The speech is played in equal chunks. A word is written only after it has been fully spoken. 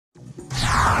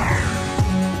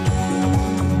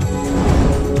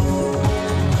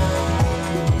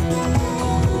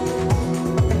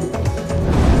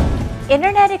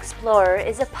Internet Explorer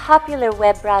is a popular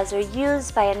web browser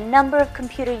used by a number of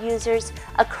computer users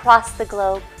across the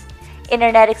globe.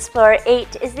 Internet Explorer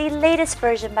 8 is the latest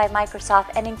version by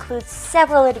Microsoft and includes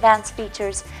several advanced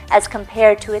features as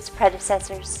compared to its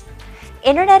predecessors.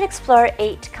 Internet Explorer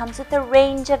 8 comes with a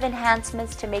range of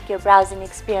enhancements to make your browsing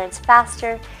experience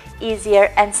faster,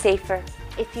 easier, and safer.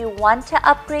 If you want to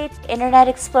upgrade Internet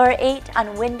Explorer 8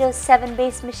 on Windows 7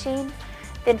 based machine,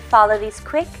 then follow these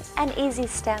quick and easy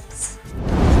steps.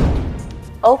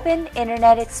 Open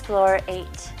Internet Explorer 8.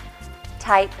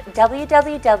 Type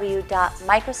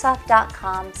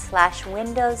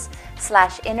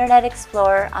www.microsoft.com/windows/Internet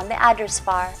Explorer on the address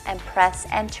bar and press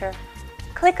Enter.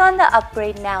 Click on the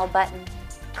Upgrade Now button.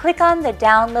 Click on the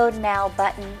Download Now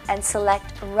button and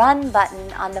select Run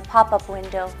button on the pop-up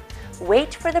window.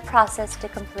 Wait for the process to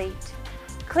complete.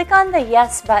 Click on the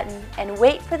Yes button and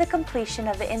wait for the completion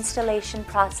of the installation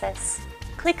process.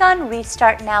 Click on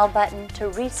Restart Now button to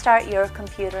restart your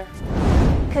computer.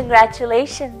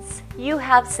 Congratulations! You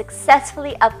have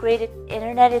successfully upgraded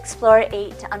Internet Explorer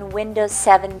 8 on Windows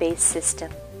 7 based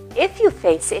system. If you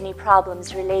face any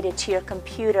problems related to your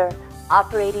computer,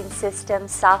 operating system,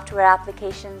 software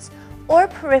applications, or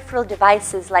peripheral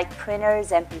devices like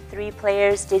printers, MP3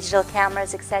 players, digital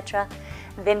cameras, etc.,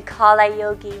 then call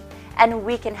iYogi and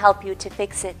we can help you to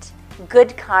fix it.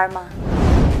 Good karma!